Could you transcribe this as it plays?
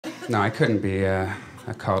No, I couldn't be a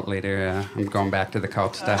cult leader. I'm going back to the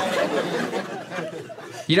cult stuff.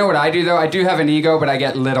 You know what I do, though? I do have an ego, but I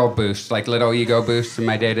get little boosts, like little ego boosts in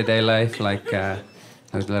my day-to-day life, like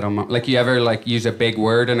those little... like, you ever, like, use a big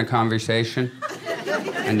word in a conversation,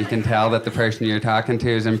 and you can tell that the person you're talking to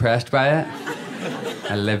is impressed by it?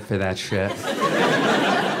 I live for that shit.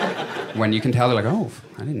 When you can tell, they're like, oh,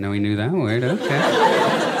 I didn't know he knew that word, okay.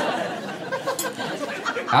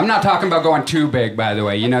 I'm not talking about going too big, by the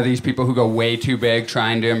way. You know these people who go way too big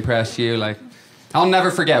trying to impress you? Like, I'll never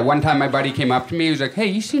forget. One time my buddy came up to me. He was like, hey,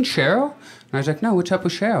 you seen Cheryl? And I was like, no, what's up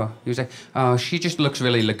with Cheryl? He was like, oh, she just looks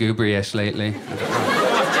really lugubrious lately.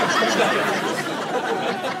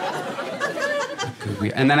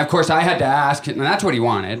 And then, of course, I had to ask, and that's what he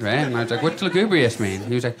wanted, right? And I was like, what's lugubrious mean?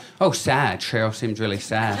 He was like, oh, sad. Cheryl seems really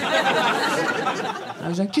sad. I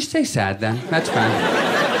was like, just say sad then. That's fine.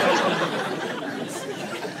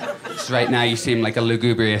 Right now, you seem like a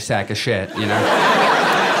lugubrious sack of shit, you know?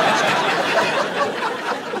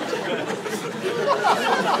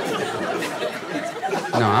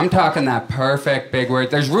 No, I'm talking that perfect big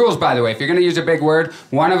word. There's rules, by the way. If you're going to use a big word,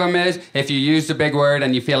 one of them is if you use a big word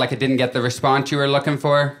and you feel like it didn't get the response you were looking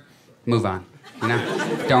for, move on, you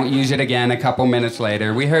know? Don't use it again a couple minutes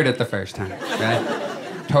later. We heard it the first time, right?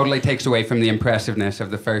 Totally takes away from the impressiveness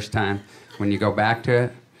of the first time when you go back to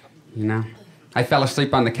it, you know? I fell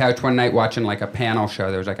asleep on the couch one night watching like a panel show.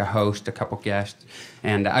 There was like a host, a couple guests,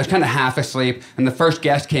 and I was kind of half asleep, and the first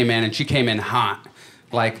guest came in, and she came in hot.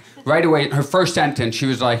 Like, right away, her first sentence, she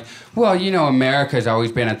was like, well, you know, America's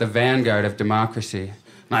always been at the vanguard of democracy.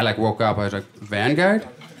 And I like woke up, I was like, vanguard?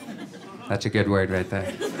 That's a good word right there.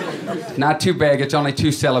 Not too big, it's only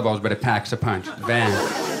 2 syllables, but it packs a punch.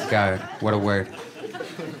 Vanguard, what a word.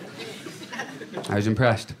 I was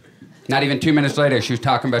impressed. Not even 2 minutes later, she was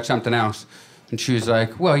talking about something else. And she was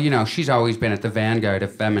like, well, you know, she's always been at the vanguard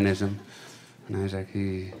of feminism. And I was like,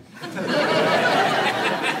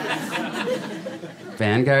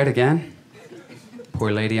 Vanguard again?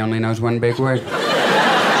 Poor lady only knows one big word.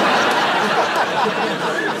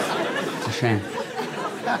 It's a shame.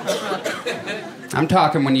 I'm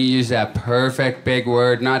talking when you use that perfect big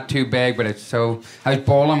word, not too big, but it's so... I was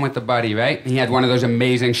bowling with a buddy, right? He had one of those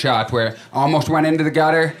amazing shots where it almost went into the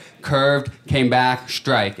gutter, curved, came back,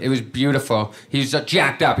 strike. It was beautiful. He was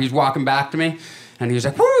jacked up. He was walking back to me, and he was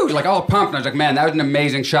like, woo, like all pumped. And I was like, man, that was an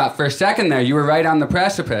amazing shot. For a second there, you were right on the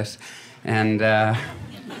precipice. And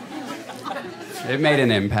it made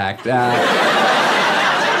an impact.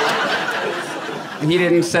 He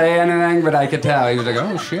didn't say anything, but I could tell. He was like,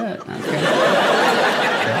 oh, shit, okay.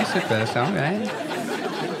 Precipice, all right.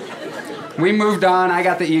 We moved on. I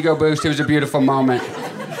got the ego boost. It was a beautiful moment.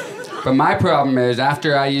 But my problem is,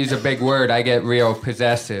 after I use a big word, I get real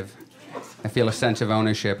possessive. I feel a sense of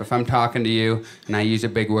ownership. If I'm talking to you and I use a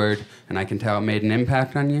big word and I can tell it made an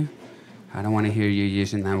impact on you, I don't want to hear you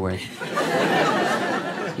using that word.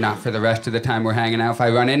 Not for the rest of the time we're hanging out. If I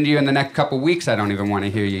run into you in the next couple weeks, I don't even want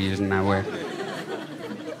to hear you using that word.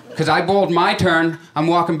 Because I bowled my turn, I'm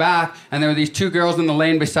walking back, and there were these 2 girls in the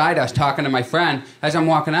lane beside us talking to my friend. As I'm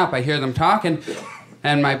walking up, I hear them talking,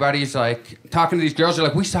 and my buddy's like, talking to these girls, they're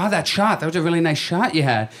like, we saw that shot, that was a really nice shot you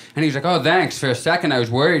had. And he's like, oh, thanks. For a second, I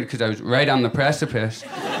was worried, because I was right on the precipice.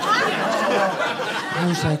 I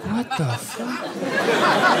was like, what the fuck?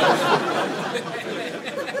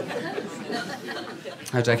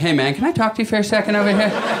 I was like, hey, man, can I talk to you for a second over here?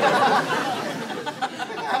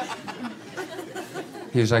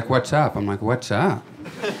 He was like, what's up? I'm like, what's up?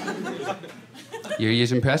 You're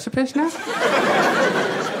using Precipice now?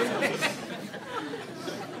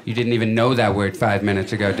 You didn't even know that word 5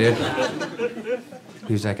 minutes ago, did you?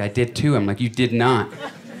 He was like, I did too. I'm like, you did not.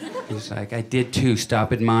 He was like, I did too.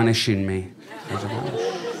 Stop admonishing me. I was like, oh,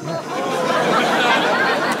 shit.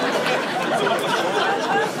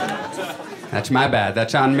 That's my bad.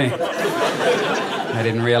 That's on me. I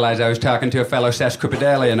didn't realize I was talking to a fellow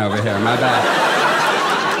sesquipedalian over here. My bad.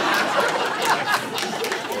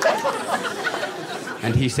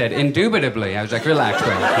 And he said, indubitably. I was like, relax,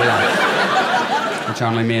 bro, relax. It's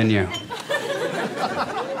only me and you.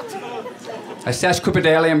 A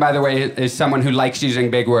sesquipedalian, by the way, is someone who likes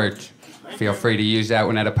using big words. Feel free to use that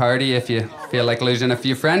one at a party if you feel like losing a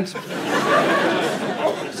few friends.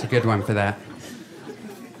 It's a good one for that.